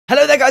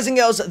Hello there guys and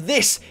girls,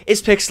 this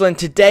is Pixel and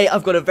today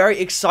I've got a very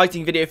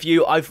exciting video for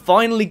you. I've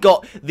finally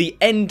got the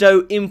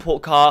Endo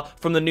import car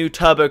from the new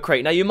Turbo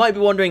crate. Now you might be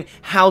wondering,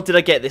 how did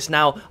I get this?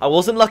 Now, I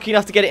wasn't lucky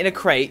enough to get it in a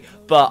crate,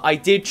 but I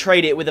did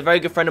trade it with a very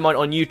good friend of mine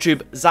on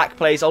YouTube, Zach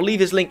Plays. I'll leave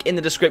his link in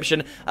the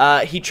description.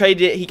 He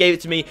traded it, he gave it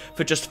to me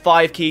for just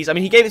 5 keys. I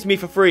mean, he gave it to me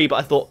for free, but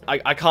I thought,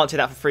 I can't take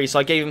that for free, so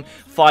I gave him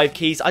 5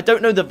 keys. I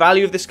don't know the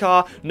value of this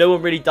car, no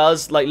one really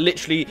does. Like,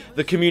 literally,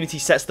 the community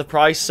sets the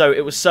price, so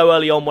it was so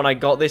early on when I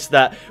got this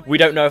that we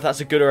don't know if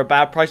that's a good or a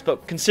bad price,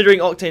 but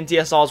considering Octane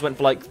DSRs went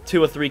for like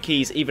 2 or 3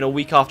 keys even a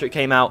week after it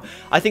came out,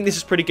 I think this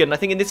is pretty good. And I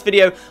think in this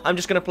video, I'm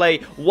just going to play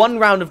 1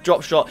 round of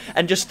Dropshot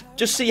and just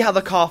see how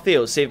the car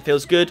feels, see if it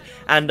feels good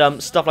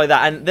and stuff like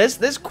that. And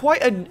there's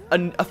quite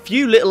a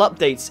few little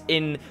updates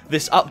in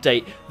this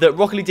update that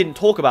Rocket League didn't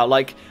talk about,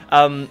 like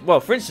well,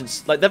 for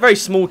instance, like, they're very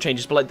small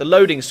changes, but like the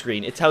loading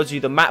screen, it tells you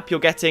the map you're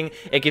getting,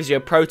 it gives you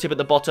a pro tip at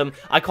the bottom.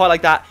 I quite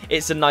like that,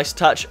 it's a nice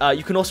touch.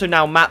 You can also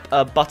now map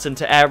a button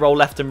to air roll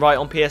left and right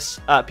on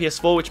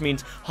PS4, which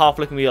means half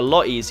looking will be a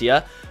lot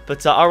easier.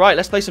 But alright,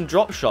 let's play some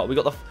Dropshot. We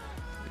got the...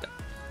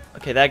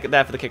 Okay, they're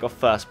there for the kickoff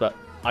first, but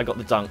I got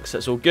the dunk, so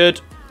it's all good.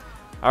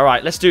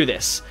 Alright, let's do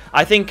this.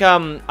 I think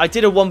I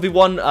did a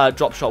 1v1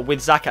 Dropshot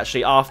with Zach,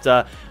 actually,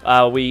 after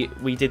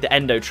we did the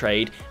Endo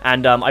trade.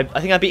 And I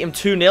think I beat him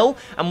 2-0.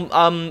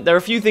 And there are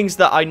a few things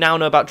that I now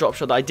know about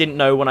Dropshot that I didn't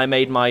know when I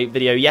made my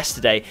video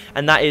yesterday.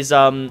 And that is,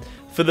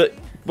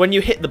 when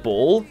you hit the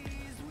ball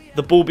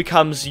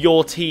becomes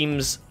your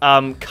team's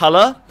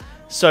colour.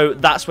 So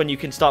that's when you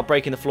can start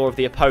breaking the floor of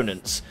the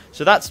opponents.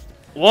 So that's...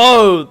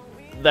 Whoa!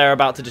 They're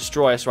about to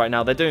destroy us right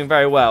now. They're doing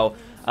very well.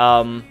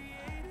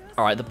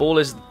 Alright, the ball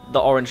is the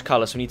orange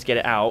colour, so we need to get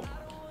it out.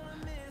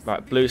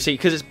 Right, blue. See,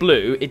 because it's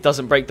blue, it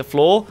doesn't break the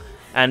floor.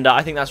 And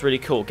I think that's really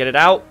cool. Get it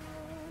out.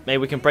 Maybe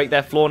we can break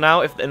their floor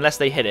now, unless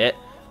they hit it,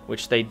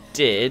 which they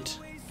did.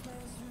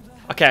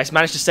 Okay, I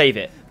managed to save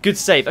it. Good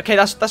save. Okay,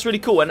 that's really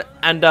cool.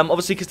 And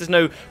obviously, because there's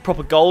no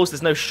proper goals,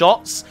 there's no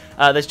shots,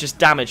 there's just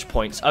damage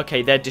points.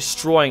 Okay, they're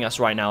destroying us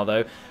right now,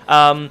 though.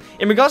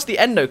 In regards to the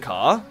Endo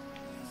car,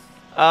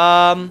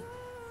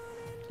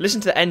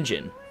 listen to the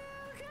engine.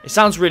 It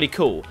sounds really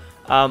cool.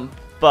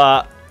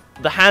 But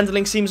the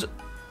handling seems...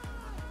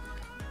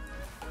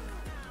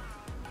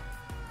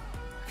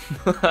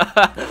 I'm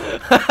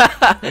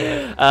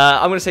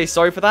going to say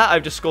sorry for that.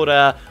 I've just scored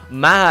a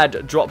mad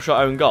Dropshot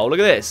own goal. Look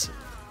at this.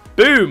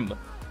 Boom.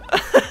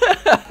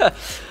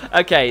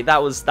 Okay,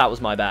 that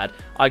was my bad.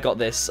 I got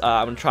this.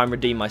 I'm going to try and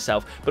redeem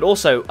myself. But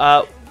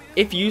also,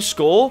 if you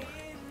score,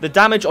 the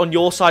damage on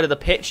your side of the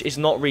pitch is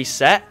not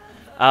reset.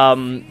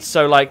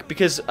 So, like,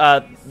 because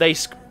they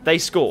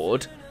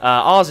scored...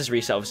 ours is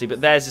reset, obviously,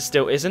 but theirs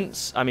still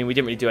isn't. I mean, we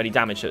didn't really do any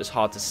damage, so it's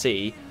hard to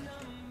see.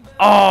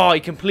 Oh, he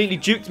completely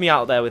juked me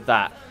out there with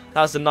that.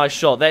 That was a nice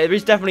shot. There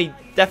is definitely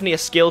a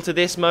skill to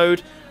this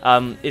mode.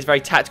 It's very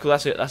tactical.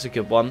 That's a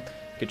good one.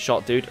 Good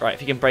shot, dude. All right,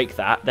 if you can break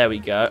that. There we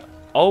go.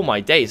 Oh, my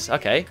days.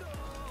 Okay.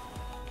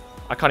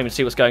 I can't even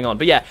see what's going on.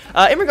 But, yeah,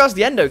 in regards to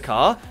the Endo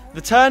car,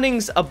 the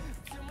turning's a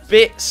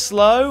bit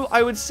slow,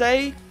 I would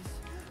say.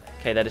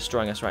 Okay, they're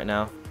destroying us right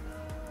now.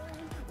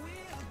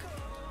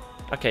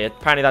 Okay,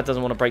 apparently that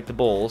doesn't want to break the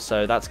ball,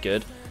 so that's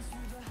good.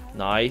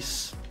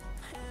 Nice.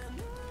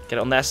 Get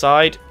it on their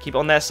side. Keep it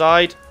on their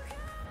side.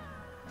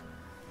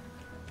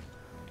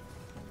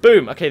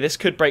 Boom. Okay, this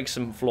could break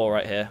some floor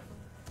right here.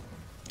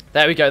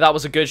 There we go. That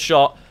was a good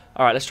shot.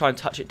 All right, let's try and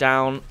touch it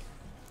down.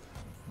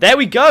 There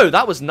we go.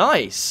 That was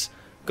nice.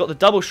 Got the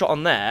double shot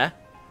on there.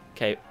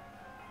 Okay.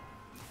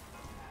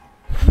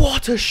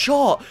 What a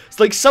shot! It's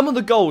like some of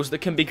the goals that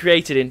can be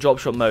created in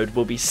Dropshot mode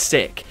will be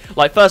sick.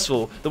 Like, first of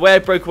all, the way I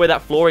broke away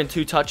that floor in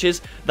 2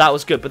 touches, that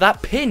was good. But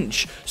that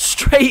pinch,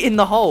 straight in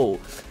the hole.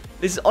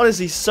 This is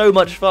honestly so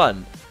much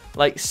fun.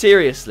 Like,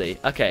 seriously.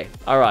 Okay,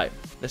 alright.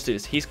 Let's do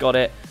this. He's got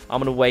it. I'm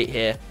going to wait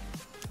here.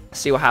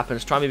 See what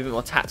happens. Try and be a bit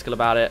more tactical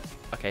about it.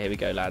 Okay, here we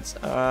go, lads.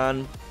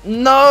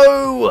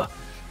 No!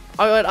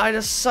 I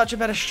had such a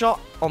better shot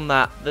on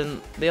that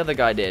than the other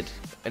guy did.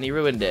 And he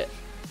ruined it.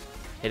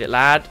 Hit it,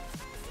 lad.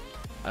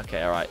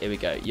 Okay, alright, here we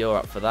go. You're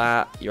up for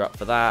that. You're up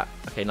for that.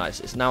 Okay, nice.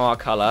 It's now our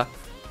colour.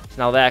 It's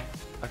now there.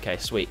 Okay,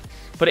 sweet.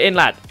 Put it in,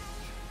 lad.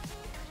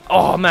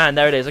 Oh, man,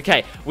 there it is.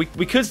 Okay, we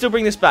could still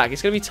bring this back.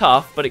 It's going to be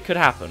tough, but it could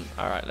happen.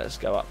 Alright, let's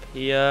go up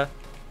here.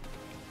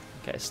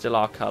 Okay, it's still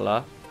our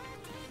colour.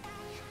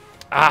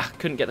 Ah,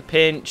 couldn't get the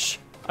pinch.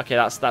 Okay,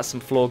 that's some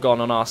floor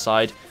gone on our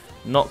side.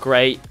 Not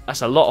great.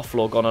 That's a lot of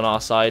floor gone on our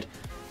side.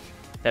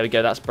 There we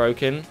go. That's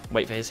broken.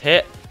 Wait for his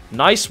hit.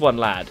 Nice one,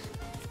 lad.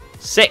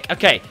 Sick.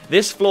 Okay,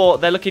 this floor,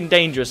 they're looking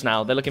dangerous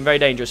now. They're looking very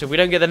dangerous. If we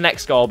don't get the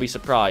next goal, I'll be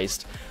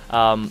surprised.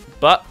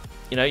 But,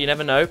 you know, you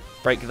never know.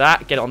 Break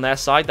that. Get it on their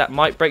side. That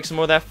might break some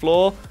more of their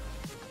floor.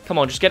 Come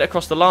on, just get it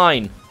across the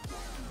line.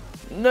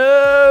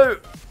 No!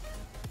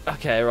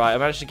 Okay, right. I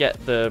managed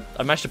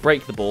to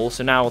break the ball.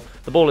 So now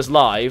the ball is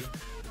live.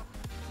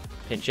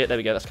 Pinch it. There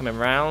we go. That's coming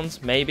round.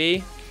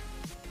 Maybe.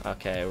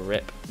 Okay,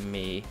 rip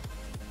me.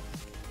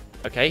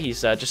 Okay,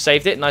 he's just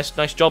saved it. Nice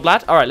job,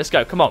 lad. All right, let's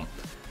go. Come on.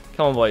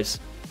 Come on, boys.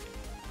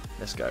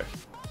 Let's go.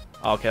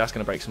 Oh, okay, that's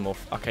going to break some more.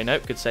 Okay,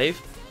 nope, good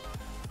save.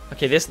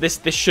 Okay,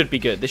 this should be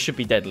good. This should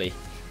be deadly.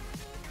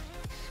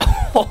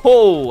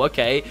 Oh,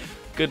 okay.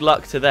 Good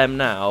luck to them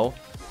now.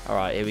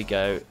 Alright, here we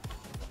go.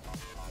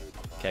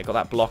 Okay, I got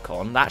that block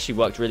on. That actually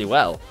worked really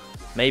well.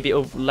 Maybe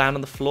it'll land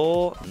on the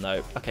floor.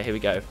 No. Okay, here we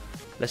go.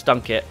 Let's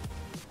dunk it.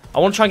 I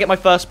want to try and get my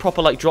first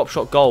proper, like, drop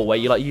shot goal where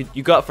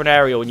you go up for an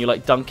aerial and you,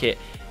 like, dunk it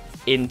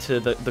into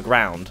the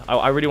ground.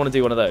 I really want to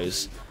do one of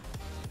those.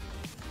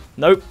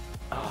 Nope.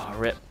 Oh,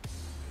 rip.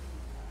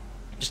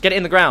 Just get it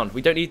in the ground.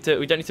 We don't need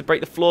to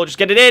break the floor. Just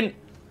get it in.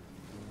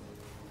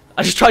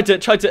 I just tried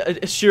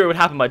to assure it would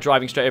happen by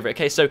driving straight over it.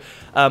 Okay, so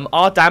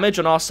our damage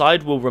on our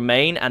side will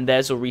remain and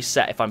theirs will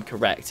reset if I'm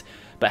correct.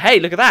 But hey,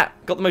 look at that.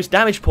 Got the most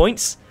damage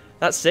points.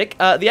 That's sick.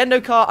 The Endo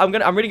car, I'm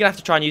really gonna have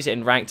to try and use it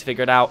in rank to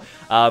figure it out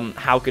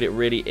how good it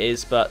really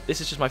is. But this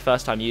is just my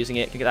first time using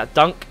it. Can get that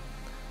dunk.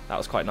 That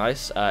was quite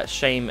nice.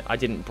 Shame I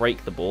didn't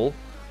break the ball.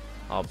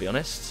 I'll be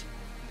honest.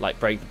 Like,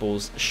 break the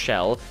ball's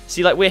shell.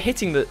 See, like, we're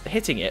hitting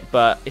it,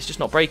 but it's just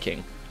not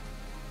breaking.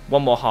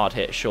 One more hard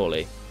hit,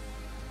 surely.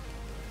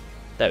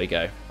 There we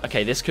go.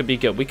 Okay, this could be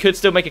good. We could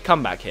still make a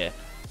comeback here.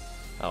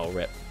 Oh,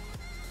 rip.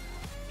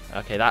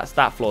 Okay,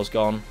 that floor's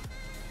gone.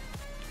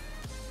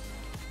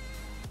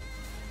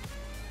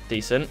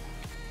 Decent.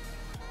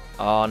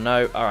 Oh,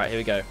 no. Alright, here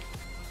we go.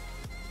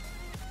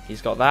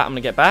 He's got that. I'm going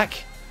to get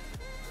back.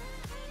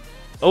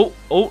 Oh,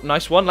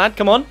 nice one, lad.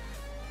 Come on.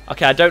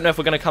 Okay, I don't know if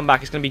we're going to come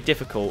back. It's going to be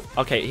difficult.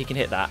 Okay, he can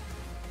hit that.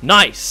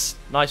 Nice!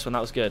 Nice one.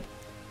 That was good.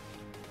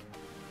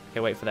 Okay,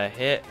 wait for their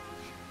hit.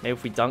 Maybe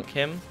if we dunk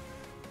him.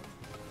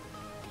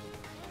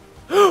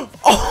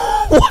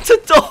 Oh, what a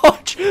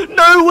dodge!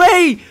 No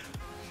way!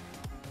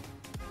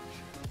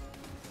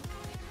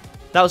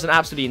 That was an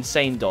absolutely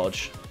insane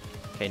dodge.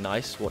 Okay,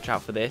 nice. Watch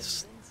out for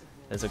this.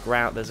 There's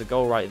a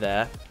goal right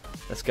there.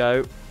 Let's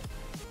go.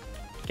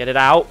 Get it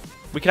out.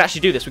 We can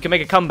actually do this. We can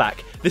make a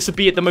comeback. This would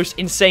be the most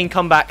insane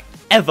comeback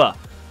ever.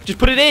 Just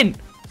put it in.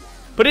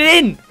 Put it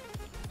in.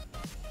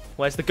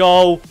 Where's the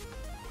goal?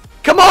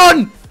 Come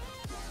on!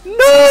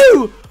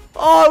 No!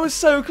 Oh, it was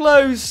so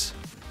close.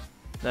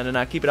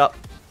 No. Keep it up.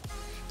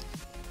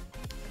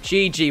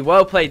 GG.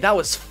 Well played. That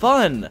was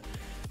fun.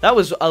 That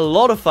was a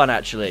lot of fun,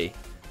 actually.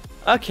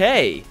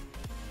 Okay.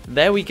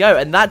 There we go.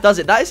 And that does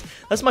it. That's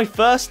my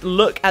first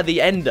look at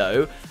the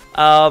Endo.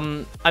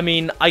 I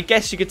mean, I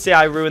guess you could say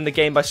I ruined the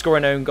game by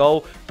scoring an own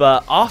goal,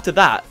 but after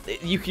that,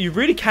 you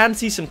really can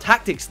see some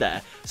tactics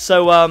there.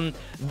 So,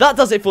 that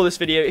does it for this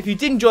video. If you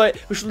did enjoy it,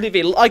 be sure to leave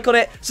a like on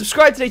it.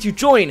 Subscribe today to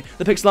join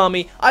the Pixel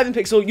Army. I've been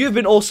Pixel. You've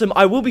been awesome.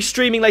 I will be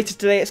streaming later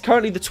today. It's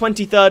currently the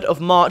 23rd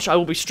of March. I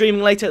will be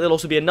streaming later. There'll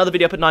also be another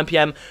video up at 9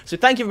 PM. So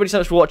thank you everybody so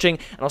much for watching,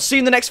 and I'll see you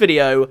in the next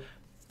video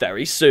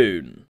very soon.